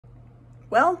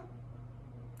Well,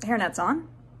 the hairnet's on.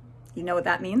 You know what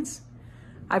that means.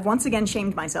 I've once again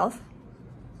shamed myself.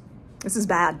 This is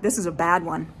bad. This is a bad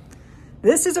one.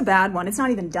 This is a bad one. It's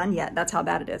not even done yet. That's how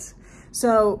bad it is.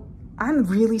 So I'm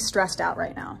really stressed out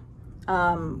right now.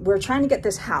 We're trying to get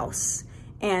this house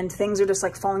and things are just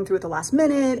like falling through at the last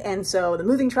minute. And so the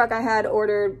moving truck I had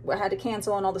ordered, I had to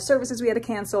cancel, and all the services we had to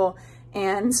cancel.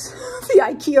 And the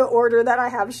IKEA order that I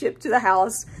have shipped to the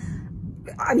house,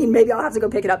 I mean, maybe I'll have to go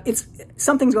pick it up.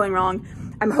 Something's going wrong.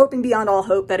 I'm hoping beyond all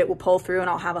hope that it will pull through and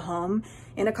I'll have a home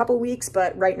in a couple weeks,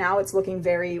 but right now it's looking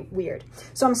very weird.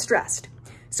 So I'm stressed.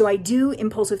 So I do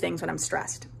impulsive things when I'm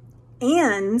stressed.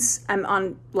 And I'm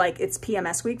on, like, it's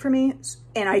PMS week for me,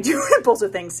 and I do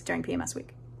impulsive things during PMS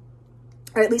week.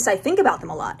 Or at least I think about them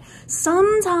a lot.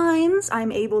 Sometimes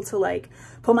I'm able to like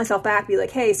pull myself back, be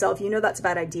like, hey, self, you know that's a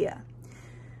bad idea.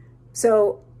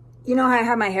 So, you know how I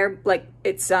have my hair, like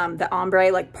it's the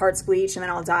ombre, like parts bleach, and then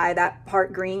I'll dye that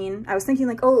part green. I was thinking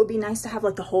like, oh, it would be nice to have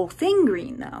like the whole thing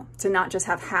green though, to not just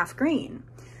have half green.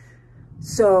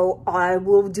 So I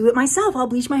will do it myself. I'll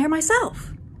bleach my hair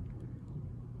myself.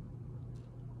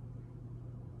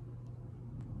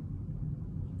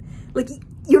 Like,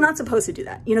 you're not supposed to do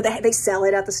that. You know, they sell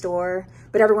it at the store,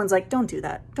 but everyone's like, don't do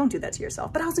that. Don't do that to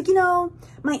yourself. But I was like, you know,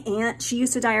 my aunt, she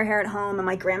used to dye her hair at home, and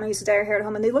my grandma used to dye her hair at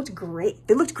home, and they looked great.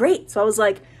 They looked great. So I was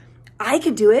like, I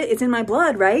could do it. It's in my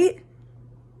blood, right?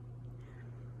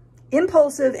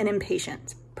 Impulsive and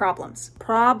impatient. Problems.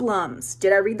 Problems.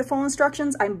 Did I read the full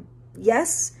instructions?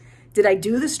 Yes. Did I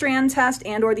do the strand test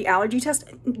and or the allergy test?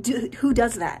 Who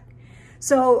does that?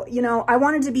 So, you know, I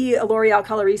wanted to be a L'Oreal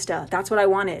colorista. That's what I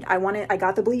wanted. I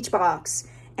got the bleach box,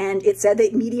 and it said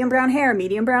that medium brown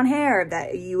hair,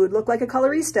 that you would look like a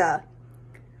colorista.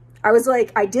 I was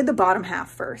like, I did the bottom half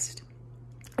first.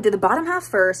 I did the bottom half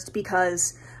first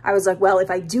because I was like, well, if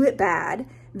I do it bad,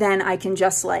 then I can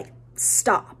just like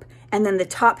stop. And then the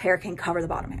top hair can cover the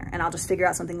bottom hair, and I'll just figure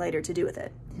out something later to do with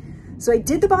it. So I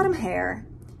did the bottom hair,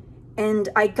 and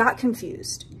I got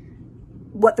confused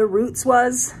what the roots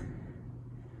was.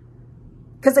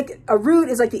 Because like a root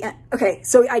is like the end. Okay,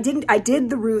 so I did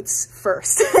the roots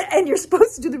first and you're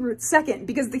supposed to do the roots second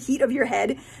because the heat of your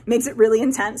head makes it really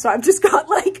intense. So I've just got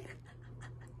like,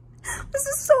 this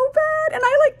is so bad. And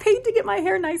I like paid to get my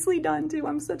hair nicely done too.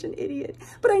 I'm such an idiot.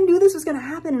 But I knew this was gonna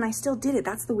happen and I still did it.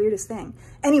 That's the weirdest thing.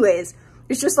 Anyways,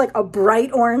 it's just like a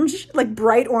bright orange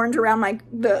around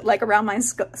my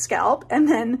scalp. And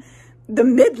then the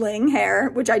middling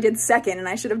hair, which I did second and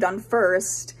I should have done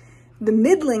first. The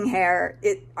middling hair,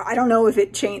 I don't know if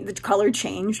it changed, the color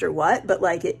changed or what, but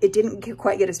like it didn't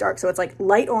quite get as dark. So it's like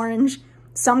light orange,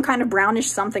 some kind of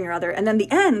brownish something or other. And then the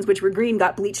ends, which were green,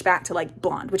 got bleached back to like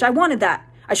blonde, which I wanted that.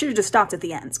 I should have just stopped at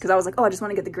the ends because I was like, oh, I just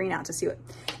want to get the green out to see it.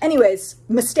 Anyways,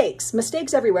 mistakes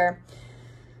everywhere.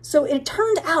 So it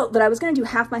turned out that I was going to do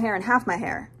half my hair and half my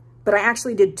hair, but I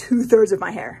actually did 2/3 of my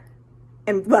hair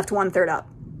and left 1/3 up.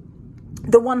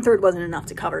 The 1/3 wasn't enough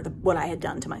to cover what I had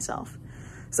done to myself.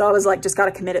 So I was like, just got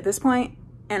to commit at this point,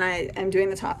 and I am doing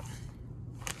the top.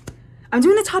 I'm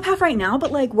doing the top half right now, but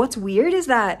like what's weird is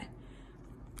that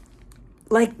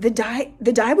like the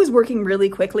dye was working really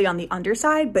quickly on the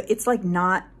underside, but it's like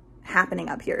not happening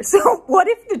up here. So what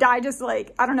if the dye just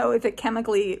like, I don't know if it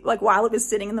chemically, like while it was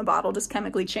sitting in the bottle, just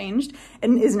chemically changed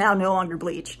and is now no longer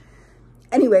bleach.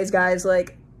 Anyways, guys,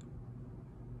 like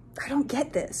I don't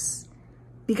get this.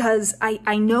 Because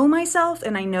I know myself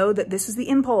and I know that this is the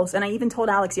impulse. And I even told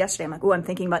Alex yesterday, I'm like, oh, I'm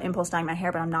thinking about impulse dyeing my hair,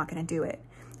 but I'm not going to do it.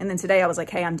 And then today I was like,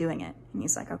 hey, I'm doing it. And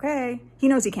he's like, okay. He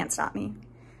knows he can't stop me.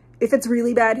 If it's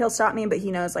really bad, he'll stop me, but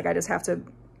he knows like I just have to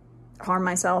harm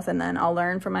myself and then I'll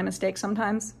learn from my mistakes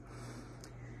sometimes.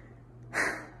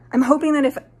 I'm hoping that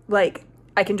if like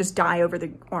I can just dye over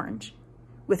the orange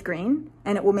with green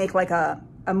and it will make like a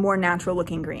more natural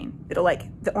looking green. It'll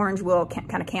like, the orange will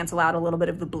kind of cancel out a little bit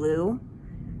of the blue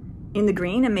in the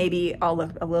green and maybe I'll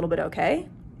look a little bit okay.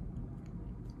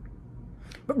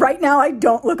 But right now I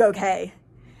don't look okay.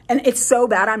 And it's so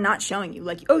bad I'm not showing you.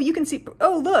 Like, oh, you can see,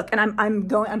 oh, look. And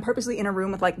I'm purposely in a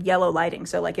room with like yellow lighting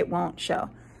so like it won't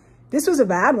show. This was a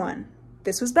bad one.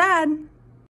 This was bad.